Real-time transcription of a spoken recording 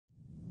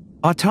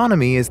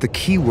Autonomy is the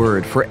key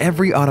word for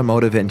every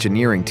automotive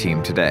engineering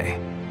team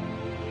today.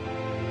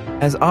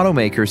 As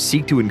automakers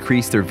seek to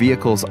increase their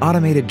vehicles'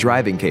 automated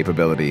driving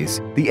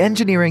capabilities, the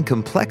engineering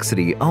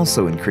complexity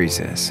also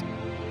increases.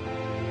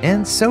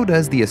 And so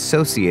does the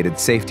associated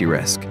safety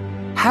risk.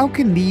 How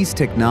can these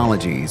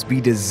technologies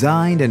be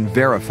designed and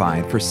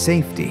verified for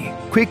safety,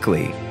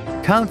 quickly,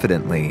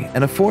 confidently,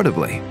 and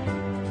affordably?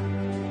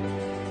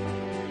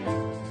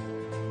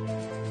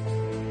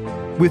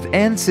 With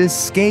Ansys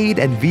SCADE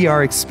and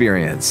VR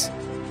experience,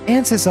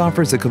 Ansys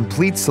offers a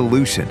complete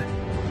solution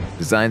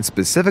designed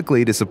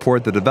specifically to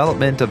support the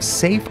development of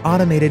safe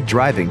automated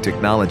driving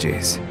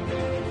technologies.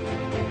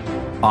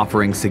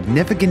 Offering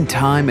significant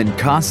time and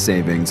cost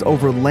savings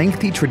over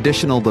lengthy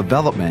traditional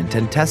development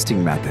and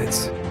testing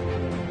methods.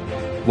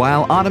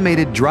 While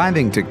automated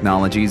driving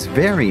technologies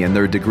vary in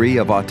their degree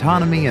of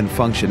autonomy and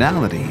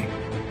functionality,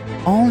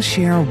 all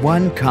share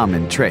one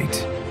common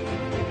trait.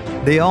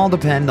 They all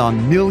depend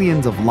on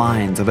millions of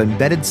lines of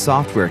embedded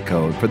software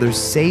code for their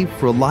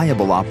safe,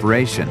 reliable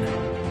operation.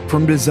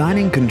 From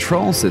designing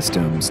control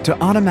systems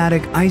to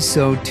automatic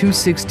ISO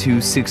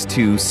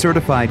 26262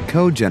 certified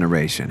code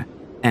generation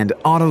and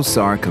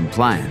AUTOSAR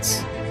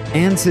compliance,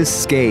 Ansys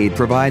SCADE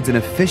provides an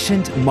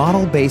efficient,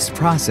 model-based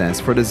process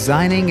for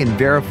designing and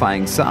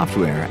verifying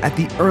software at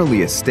the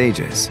earliest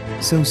stages,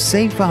 so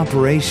safe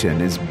operation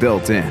is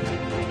built in.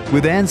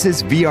 With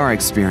Ansys VR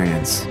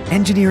experience,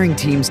 engineering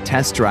teams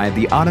test drive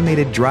the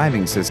automated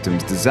driving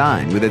system's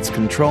design with its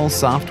control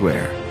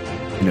software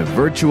in a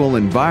virtual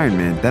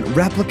environment that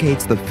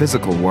replicates the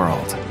physical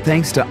world,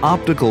 thanks to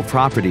optical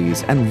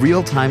properties and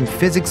real-time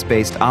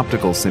physics-based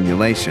optical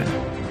simulation.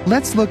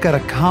 Let's look at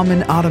a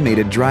common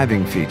automated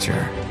driving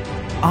feature: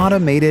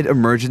 automated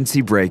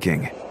emergency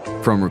braking.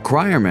 From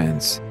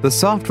requirements, the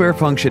software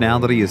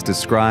functionality is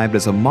described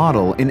as a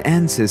model in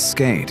Ansys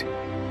SCADE,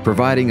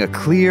 providing a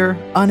clear,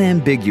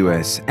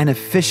 unambiguous, and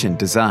efficient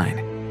design.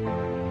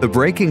 The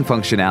braking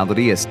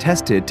functionality is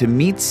tested to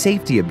meet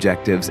safety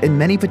objectives in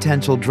many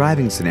potential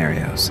driving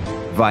scenarios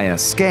via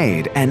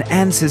SCADE and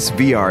Ansys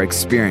VR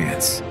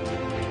experience.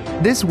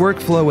 This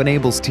workflow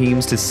enables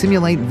teams to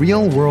simulate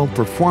real-world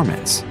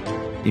performance,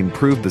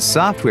 improve the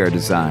software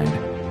design,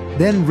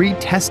 then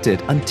retest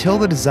it until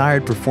the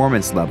desired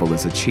performance level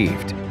is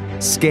achieved.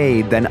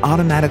 SCADE then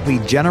automatically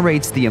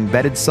generates the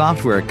embedded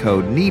software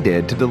code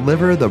needed to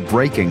deliver the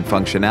braking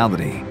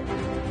functionality,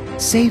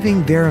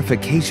 saving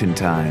verification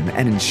time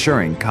and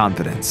ensuring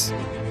confidence.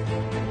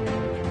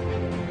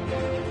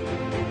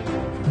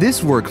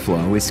 This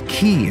workflow is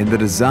key in the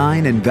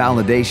design and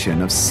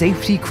validation of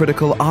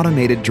safety-critical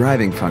automated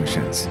driving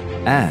functions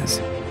as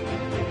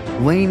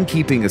lane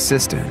keeping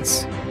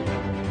assistance,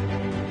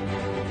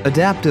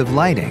 adaptive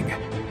lighting,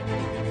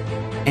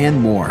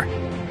 and more.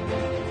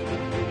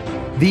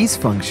 These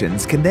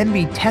functions can then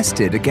be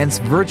tested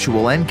against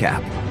virtual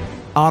NCAP.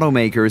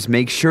 Automakers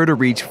make sure to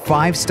reach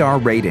 5-star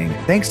rating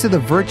thanks to the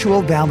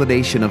virtual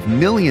validation of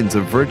millions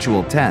of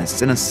virtual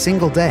tests in a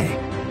single day,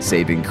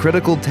 saving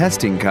critical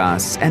testing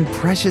costs and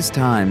precious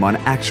time on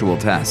actual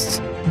tests.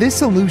 This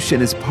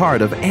solution is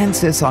part of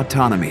Ansys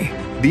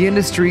AUTONOMY, the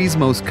industry's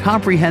most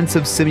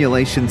comprehensive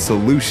simulation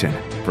solution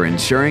for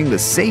ensuring the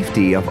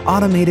safety of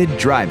automated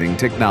driving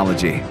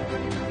technology.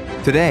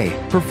 Today,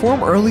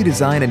 perform early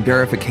design and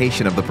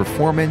verification of the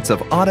performance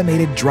of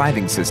automated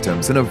driving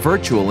systems in a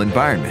virtual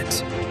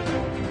environment.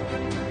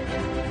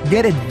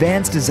 Get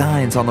advanced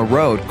designs on the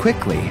road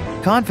quickly,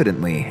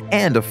 confidently,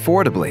 and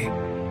affordably.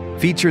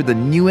 Feature the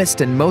newest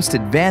and most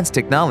advanced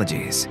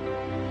technologies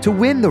to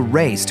win the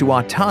race to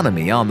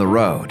autonomy on the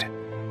road.